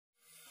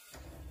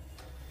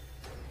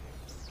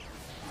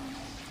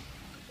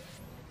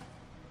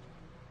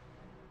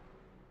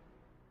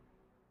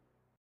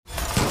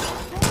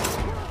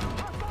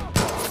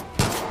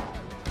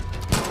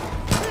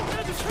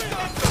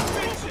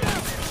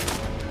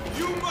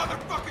You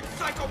motherfucking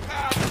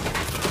psychopath!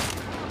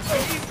 I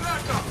need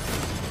backup!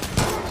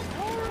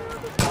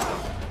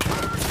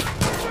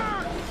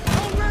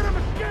 Don't let him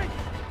escape!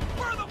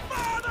 We're the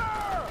father!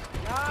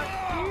 God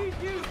feed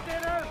you,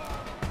 sinner!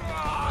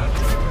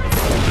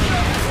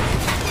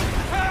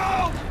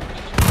 Help!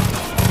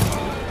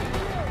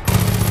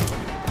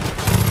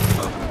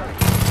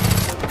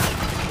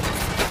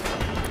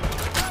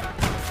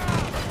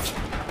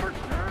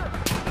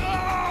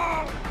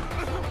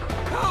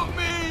 Help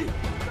me!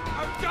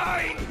 I'm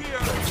dying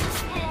here!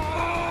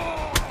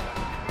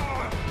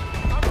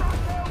 I'm right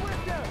there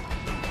with you!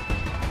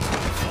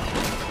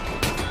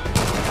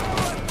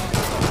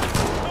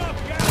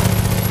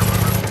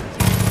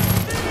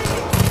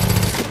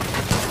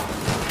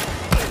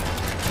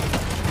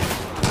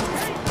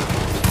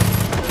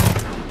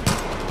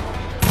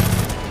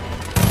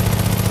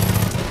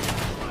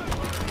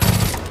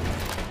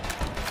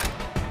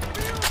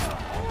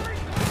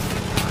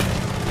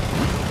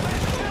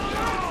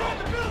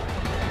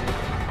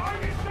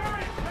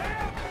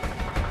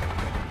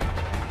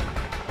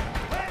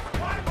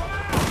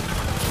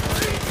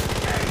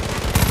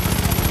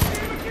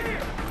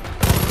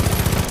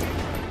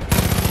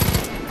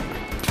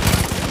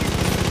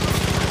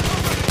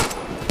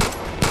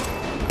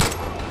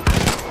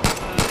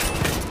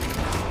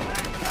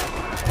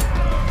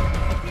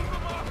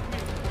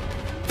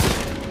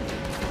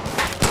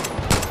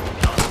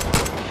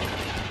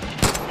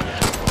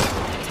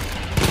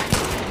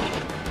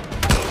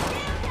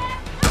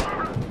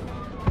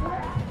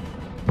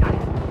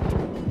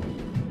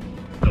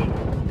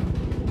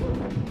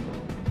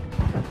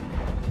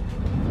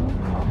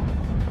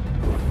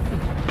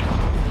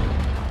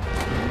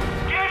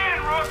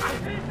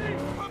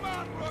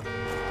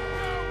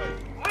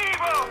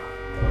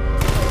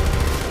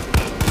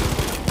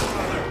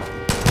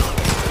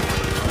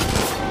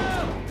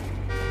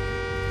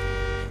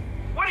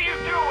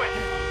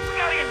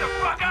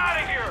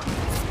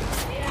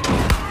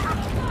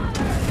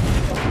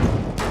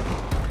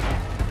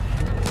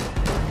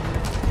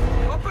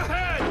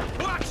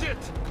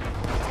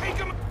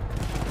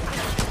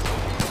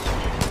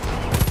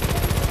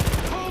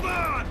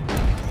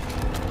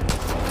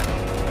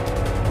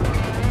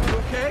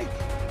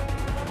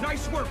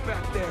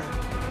 Back there.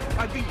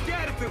 I'd be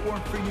dead if it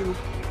weren't for you.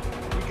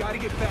 We gotta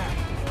get back,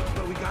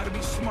 but we gotta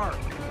be smart.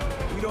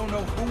 We don't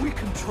know who we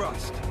can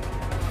trust.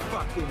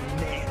 Fucking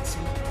Nancy.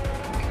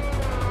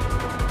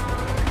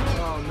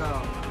 Oh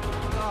no.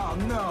 Oh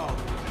no.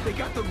 They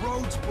got the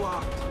roads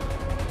blocked.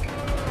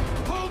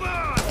 Hold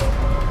on!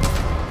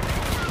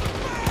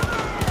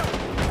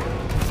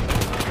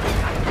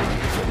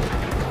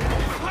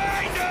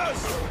 Behind us!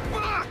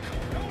 Fuck!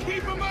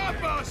 Keep them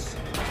off us!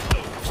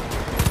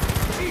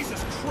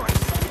 Jesus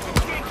Christ!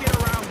 Can't get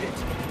around it.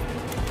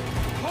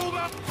 Hold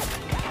up!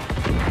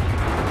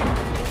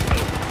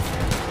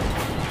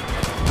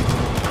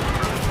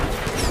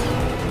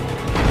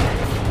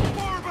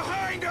 More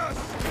behind us!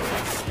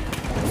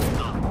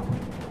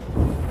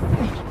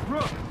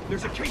 Rook,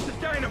 there's a case of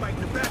dynamite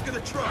in the back of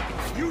the truck.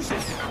 Use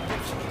it!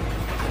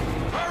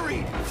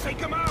 Hurry! Take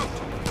him out!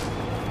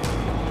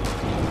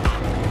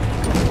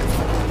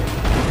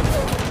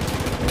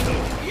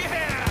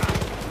 Yeah!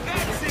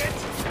 That's it!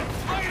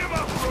 Light him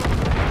up, Rook!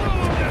 Blow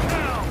him to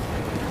hell!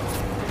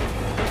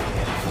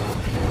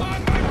 On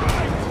my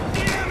right!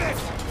 Damn it!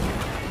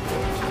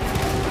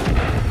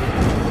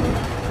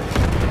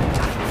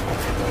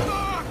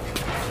 Fuck!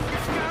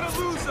 Gotta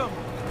lose him!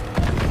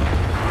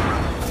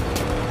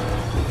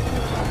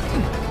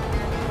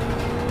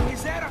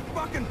 Is that a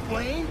fucking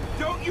plane?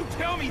 Don't you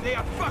tell me they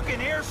have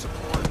fucking air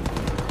support!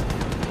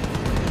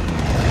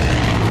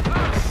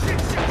 Oh, shit,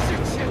 shit,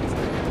 shit, shit!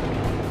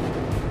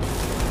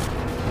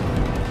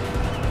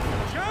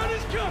 John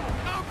is coming!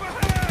 Up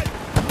ahead!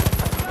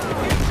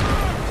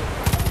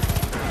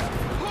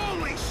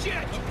 Holy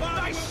shit!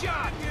 Nice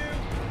shot!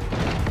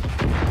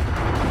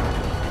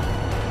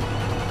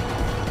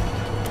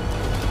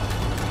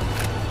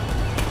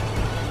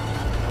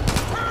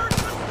 Hurt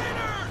the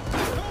sinners!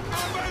 On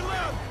my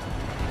left!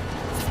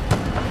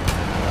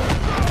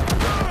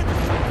 Run!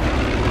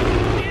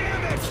 Yeah!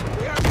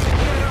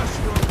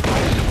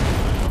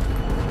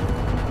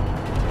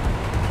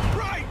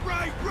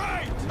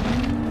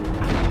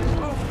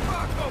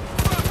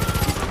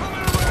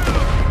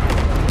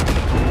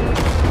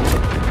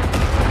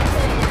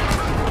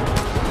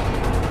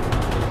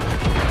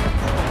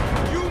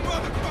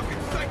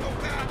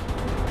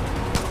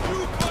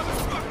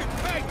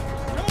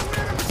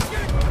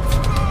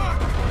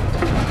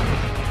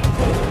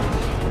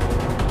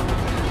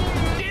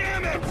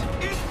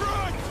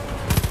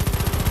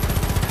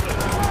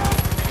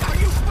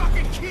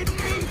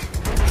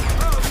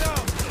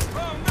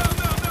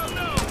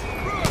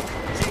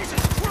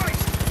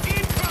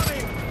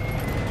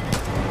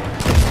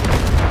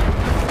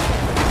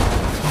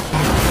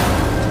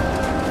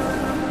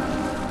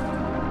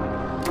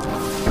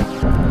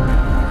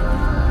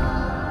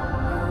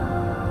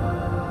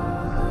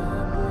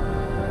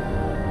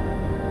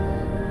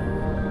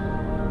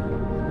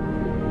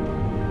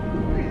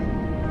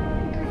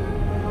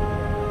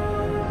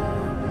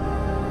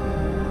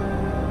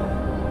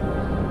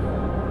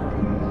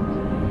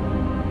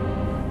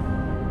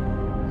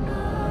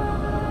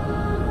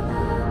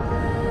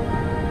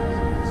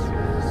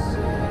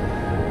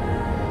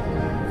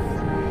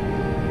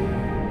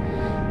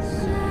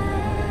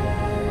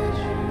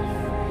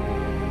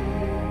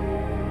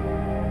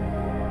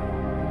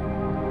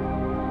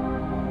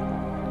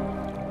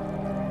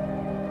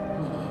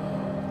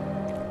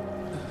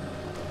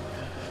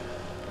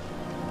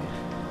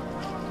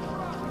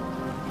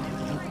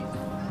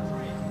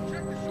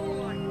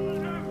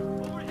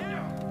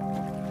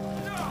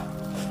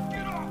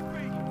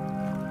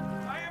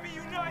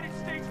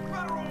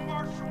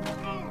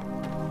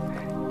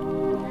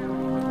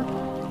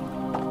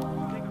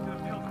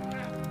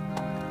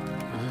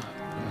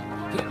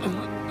 My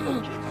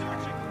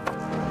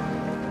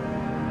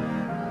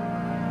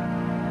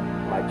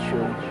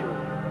children,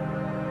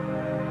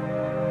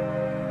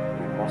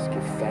 we must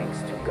give thanks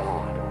to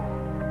God.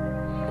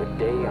 The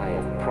day I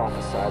have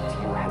prophesied to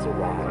you has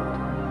arrived.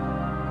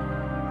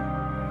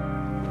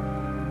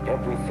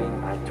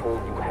 Everything I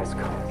told you has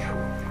come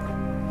true.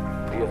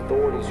 The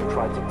authorities who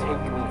tried to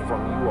take me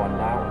from you are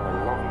now in the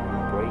loving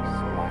embrace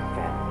of my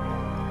family.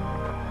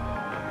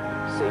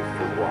 Save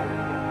for one.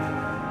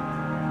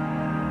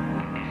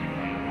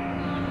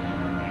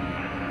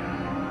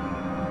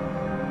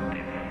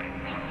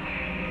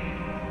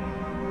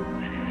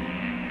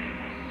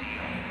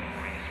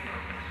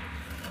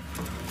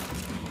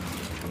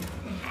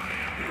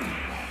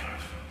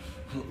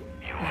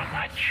 You are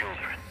my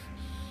children,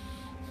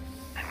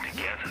 and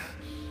together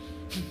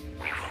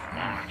we will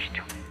march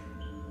to.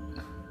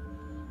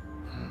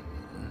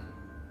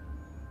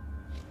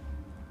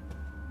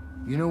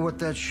 You know what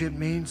that shit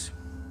means?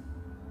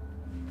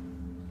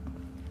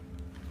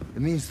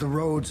 It means the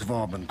roads have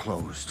all been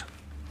closed.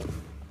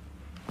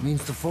 It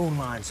means the phone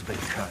lines have been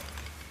cut.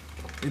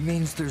 It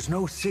means there's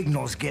no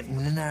signals getting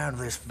in and out of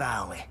this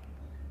valley.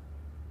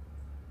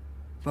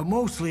 But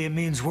mostly it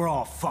means we're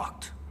all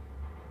fucked.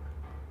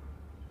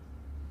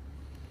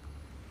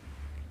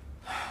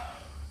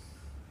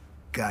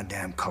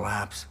 Goddamn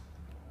collapse.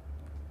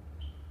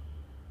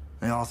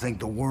 They all think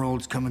the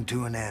world's coming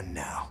to an end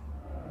now.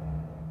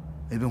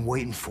 They've been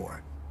waiting for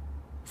it.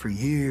 For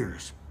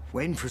years.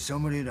 Waiting for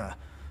somebody to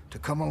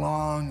come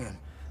along and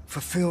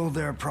fulfill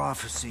their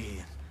prophecy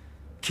and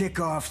kick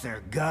off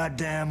their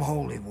goddamn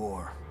holy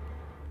war.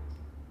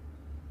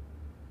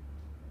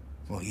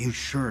 Well, you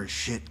sure as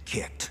shit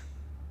kicked.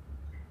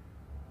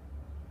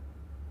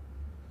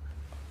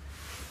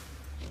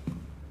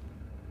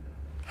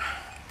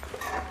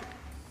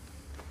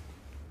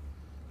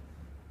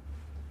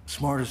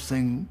 Smartest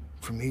thing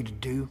for me to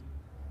do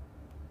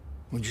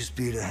would just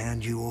be to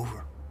hand you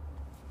over.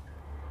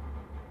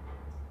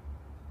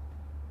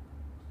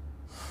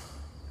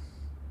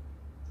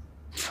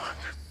 Fuck.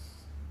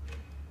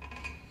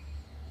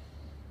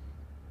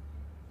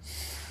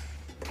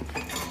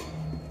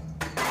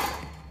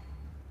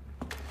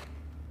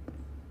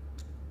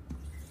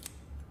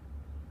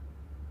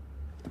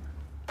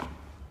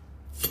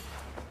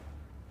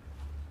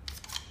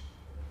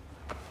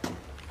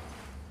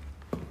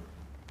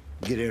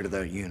 Get out of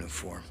that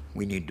uniform.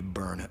 We need to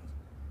burn it.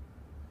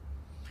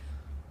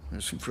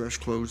 There's some fresh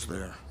clothes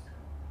there.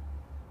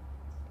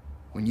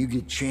 When you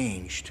get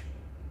changed,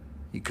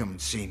 you come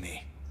and see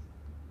me.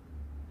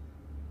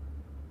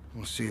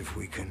 We'll see if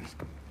we can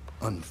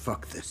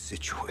unfuck this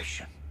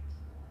situation.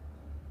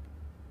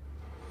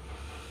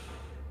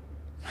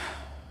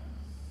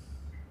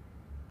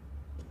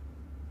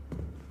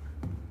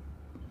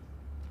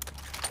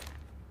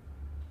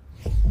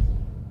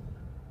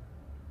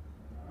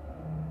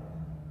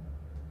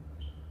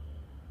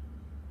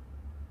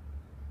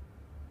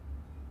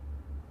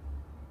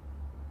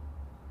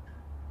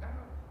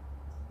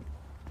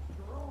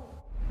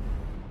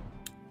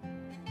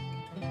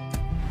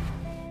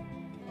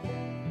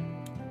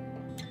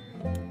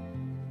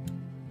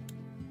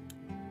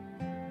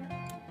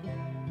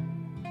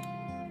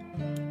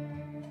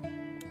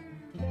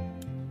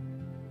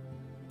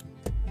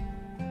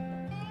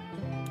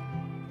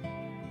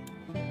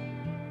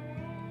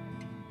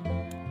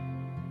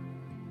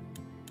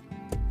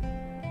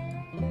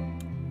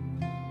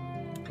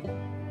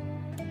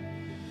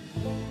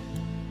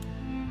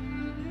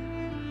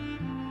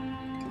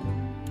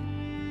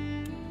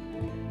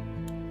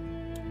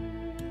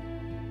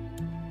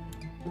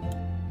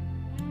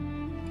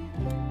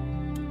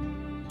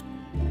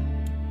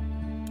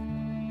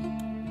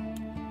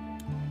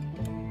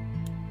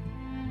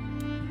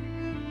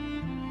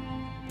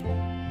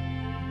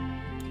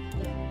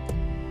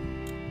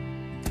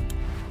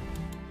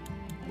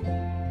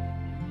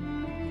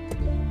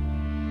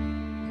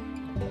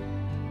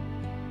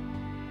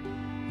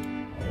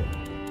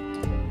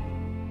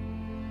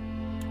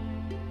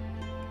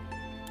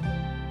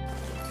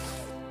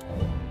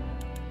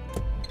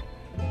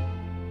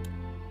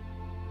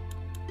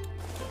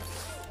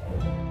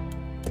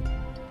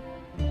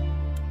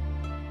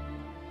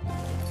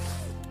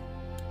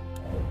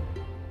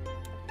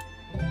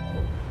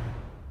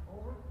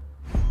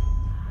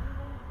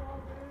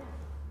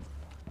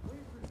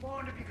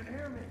 If you can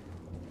hear me.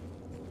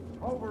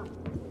 Over.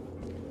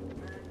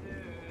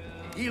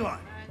 Eli!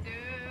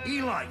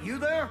 Eli, you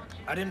there?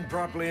 I didn't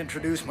properly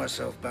introduce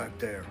myself back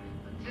there.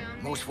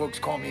 Most folks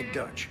call me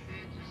Dutch.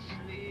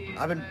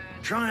 I've been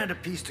trying to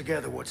piece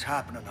together what's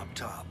happening up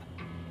top.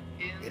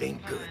 It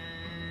ain't good.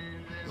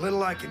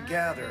 Little I can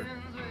gather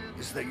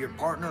is that your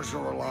partners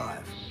are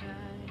alive.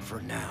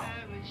 For now.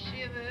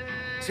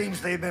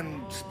 Seems they've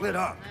been split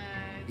up.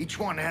 Each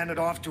one handed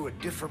off to a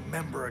different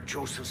member of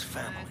Joseph's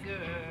family.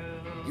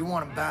 You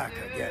want him back,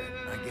 I get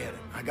it.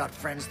 I got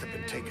friends that've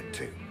been taken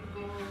too.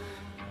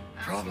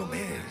 Problem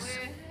is,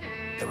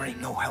 there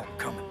ain't no help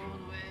coming.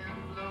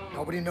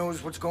 Nobody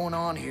knows what's going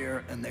on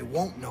here, and they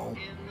won't know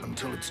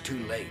until it's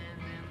too late.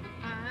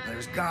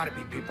 There's gotta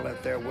be people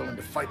out there willing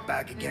to fight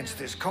back against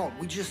this cult.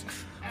 We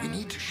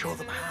need to show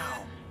them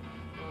how.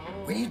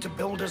 We need to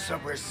build us a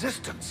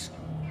resistance.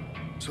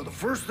 So the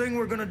first thing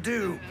we're gonna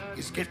do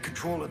is get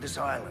control of this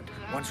island.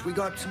 Once we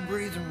got some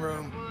breathing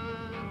room,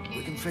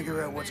 we can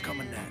figure out what's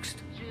coming next.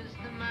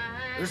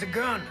 There's a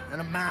gun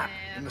and a map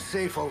in the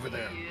safe over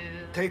there.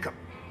 Take them.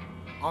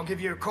 I'll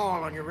give you a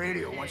call on your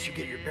radio once you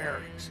get your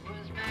bearings.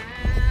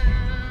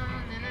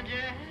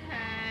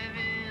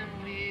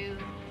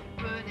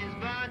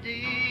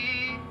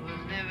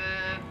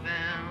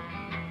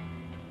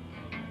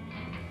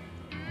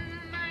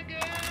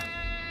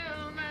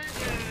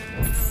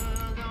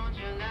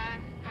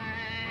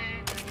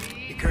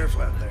 Be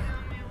careful out there.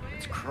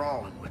 It's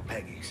crawling with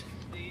Peggies.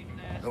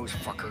 Those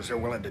fuckers are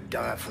willing to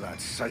die for that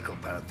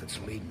psychopath that's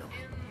leading them.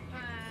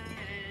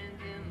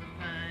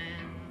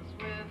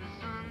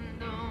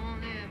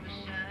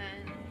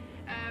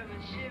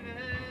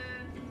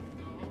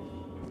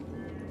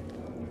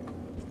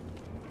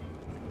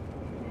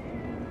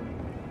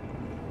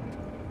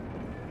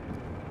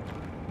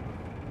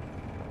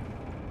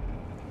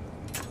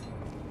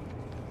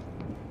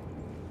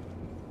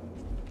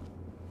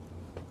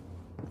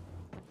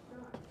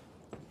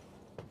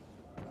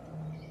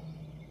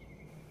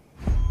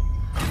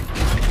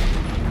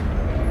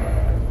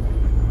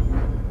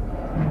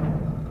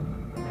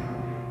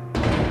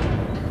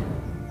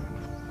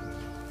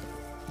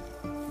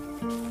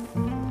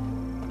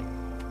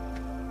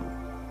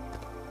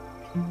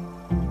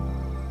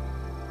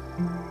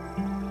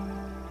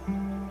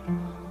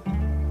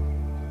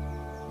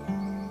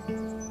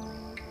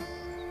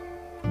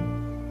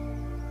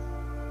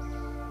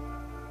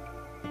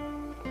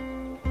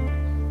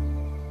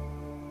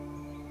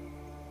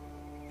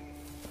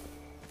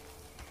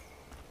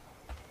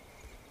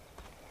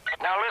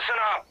 Now listen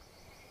up.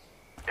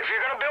 If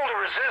you're gonna build a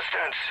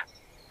resistance,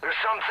 there's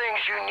some things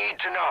you need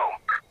to know.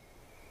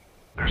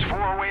 There's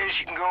 4 ways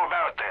you can go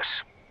about this.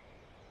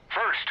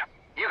 First,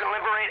 you can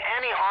liberate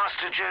any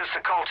hostages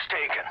the cult's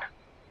taken.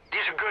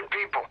 These are good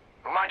people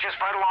who might just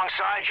fight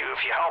alongside you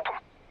if you help them.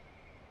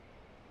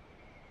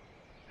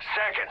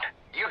 Second,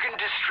 you can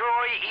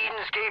destroy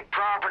Eden's Gate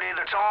property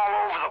that's all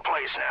over the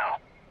place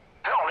now.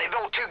 Hell, they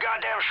built 2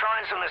 goddamn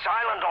shrines on this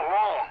island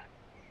alone.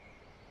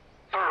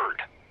 Third,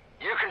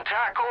 you can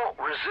tackle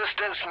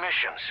resistance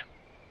missions.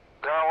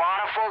 There are a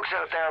lot of folks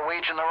out there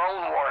waging their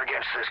own war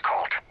against this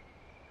cult,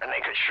 and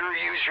they could sure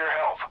use your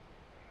help.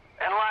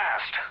 And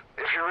last,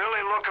 if you're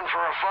really looking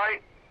for a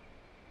fight,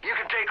 you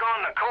can take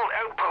on the cult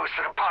outposts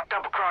that have popped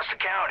up across the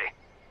county.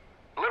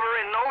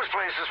 Liberating those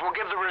places will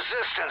give the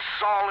resistance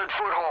solid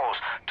footholds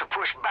to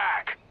push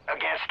back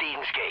against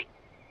Eden's Gate.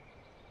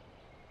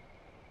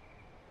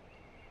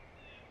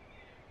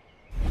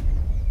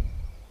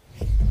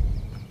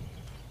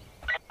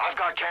 I've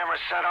got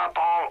cameras set up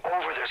all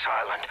over this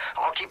island.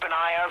 I'll keep an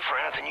eye out for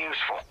anything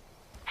useful.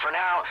 For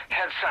now,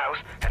 head south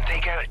and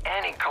take out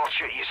any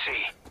culture you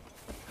see.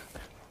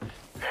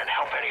 And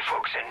help any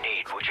folks in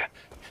need, would you?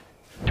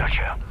 Touch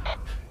out.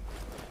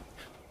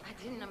 I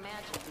didn't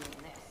imagine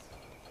doing this.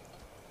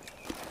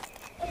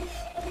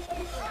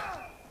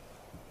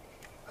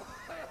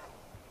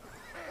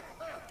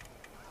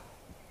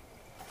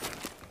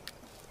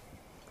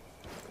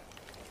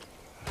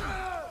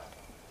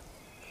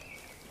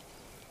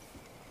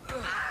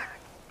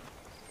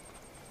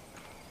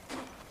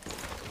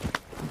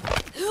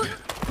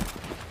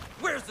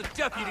 Where's the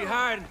deputy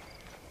hiding?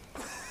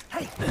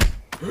 Hey!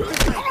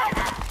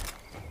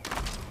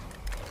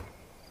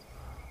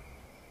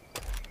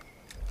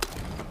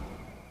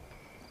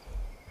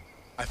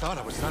 I thought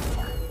I was done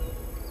for.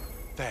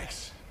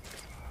 Thanks.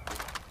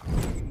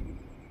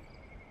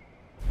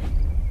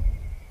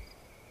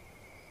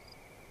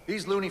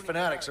 These loony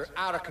fanatics are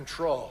out of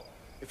control.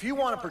 If you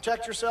want to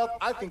protect yourself,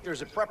 I think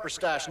there's a prepper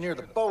stash near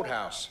the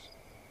boathouse.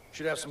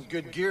 Should have some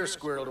good gear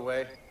squirreled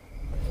away.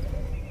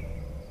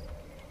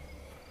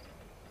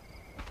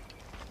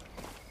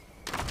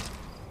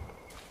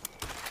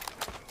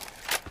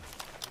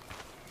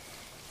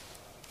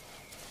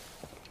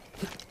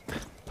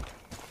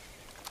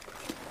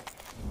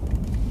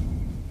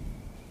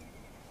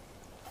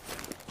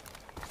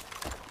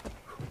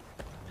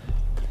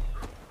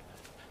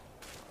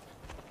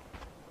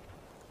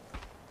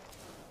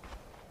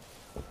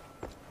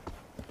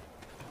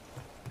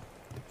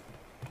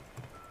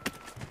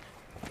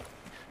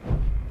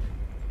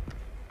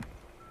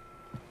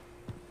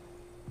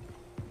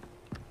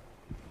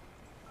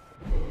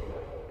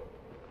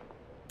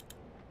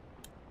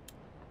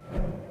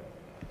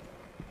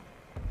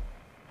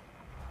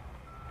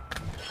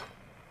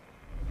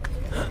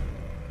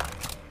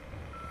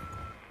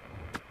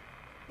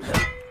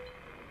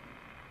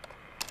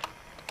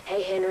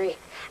 Hey, Henry.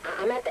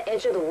 I'm at the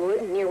edge of the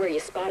wood near where you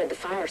spotted the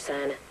fire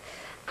sign.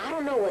 I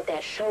don't know what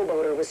that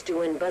showboater was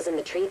doing buzzing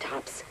the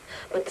treetops,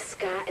 but the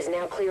sky is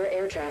now clear of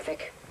air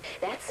traffic.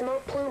 That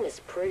smoke plume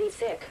is pretty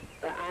thick,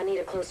 but I need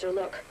a closer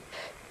look.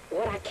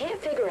 What I can't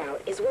figure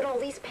out is what all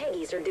these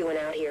Peggies are doing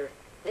out here.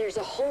 There's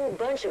a whole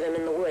bunch of them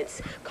in the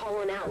woods,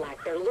 calling out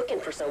like they're looking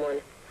for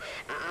someone.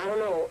 I don't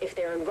know if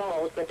they're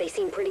involved, but they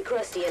seem pretty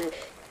crusty and...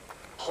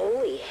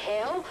 Holy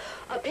hell!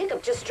 A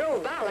pickup just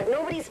drove by like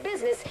nobody's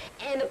business,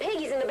 and the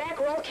piggies in the back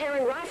were all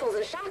carrying rifles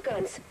and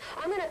shotguns.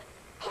 I'm gonna...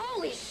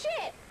 Holy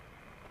shit!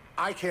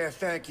 I can't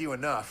thank you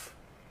enough.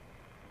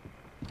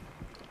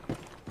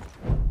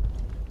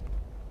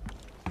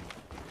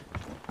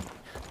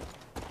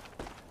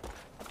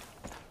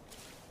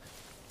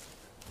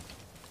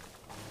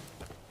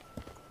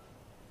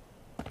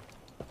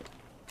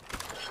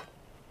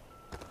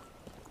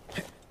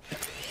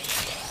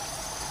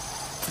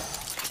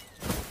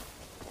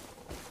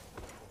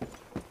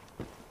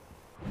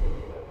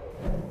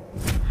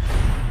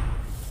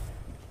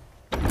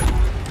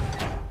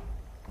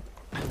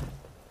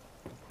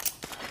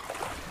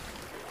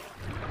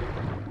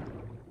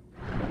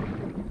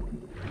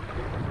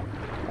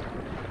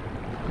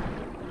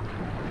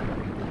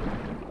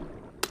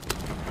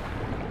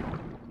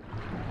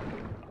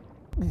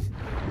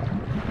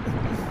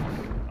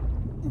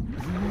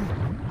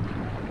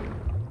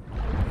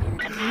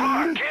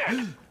 Fuck, kid!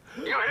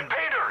 You hit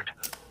pay dirt!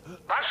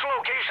 That's the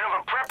location of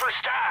a prepper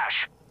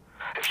stash.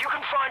 If you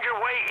can find your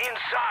way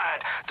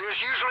inside, there's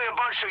usually a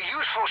bunch of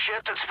useful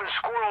shit that's been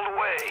squirreled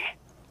away.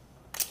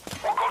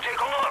 We'll go take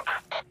a look.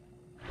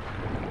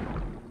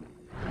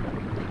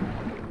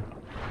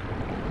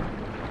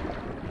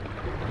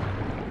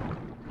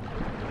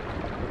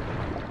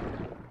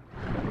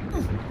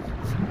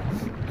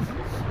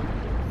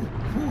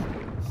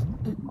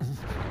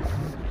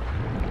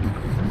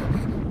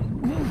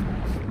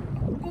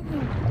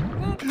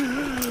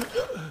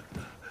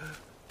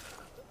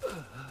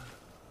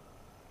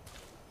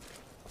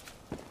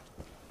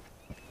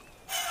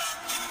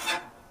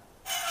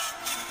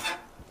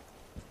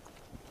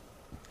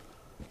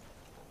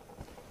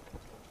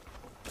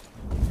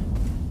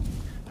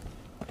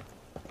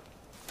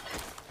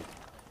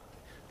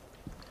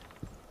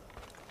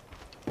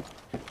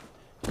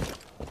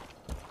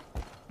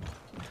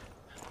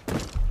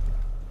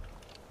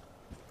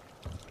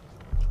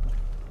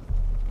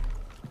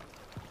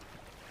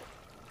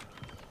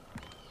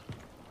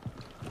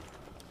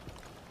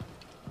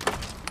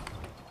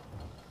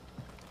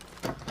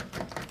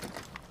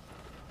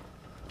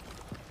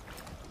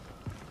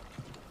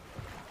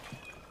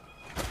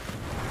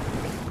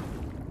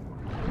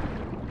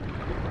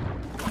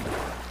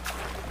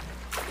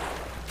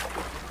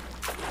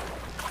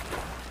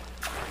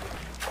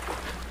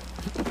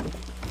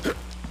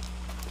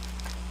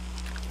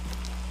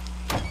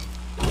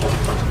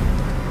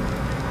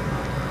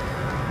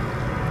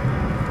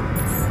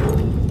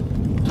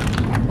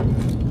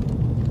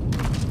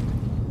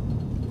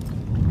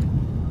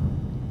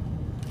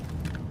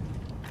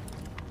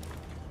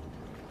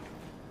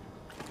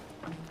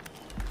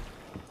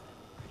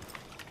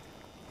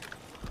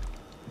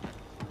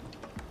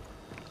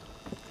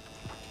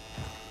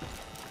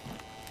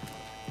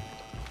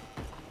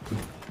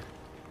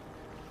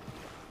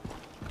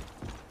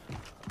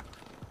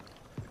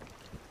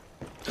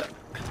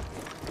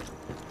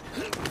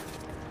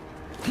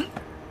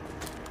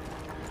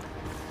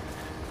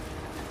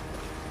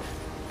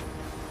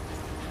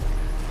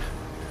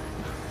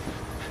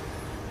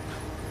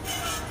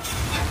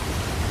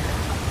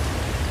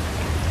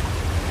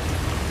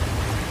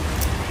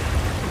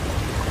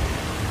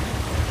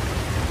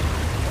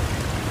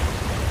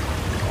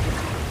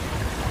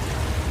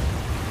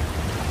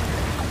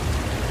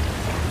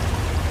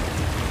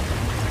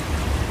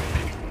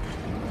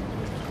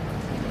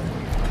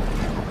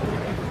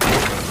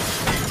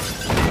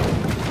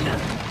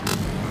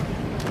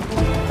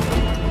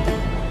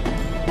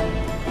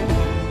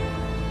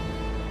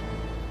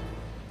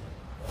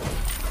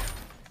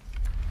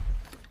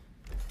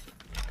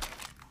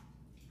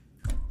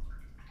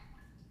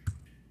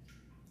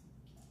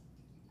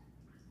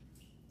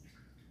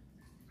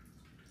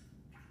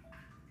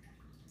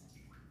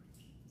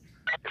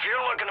 If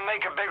you're looking to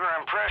make a bigger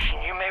impression,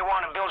 you may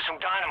want to build some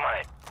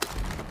dynamite.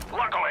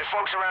 Luckily,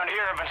 folks around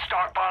here have been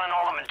stockpiling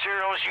all the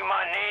materials you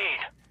might need.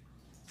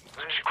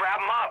 So just grab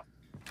them up.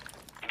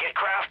 Get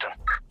crafting.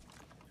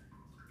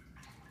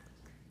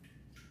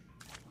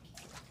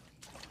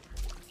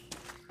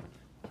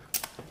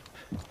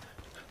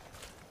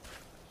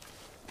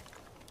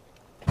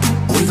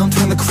 We gon'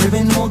 turn the crib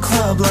into a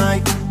club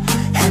like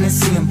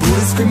Hennessy and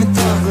Buddha screaming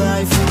thug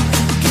life.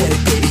 Get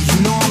it, baby,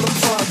 you know I'm the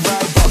plug,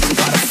 right? But you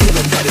got a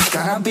feeling that it's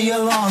gonna be a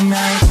long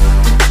night.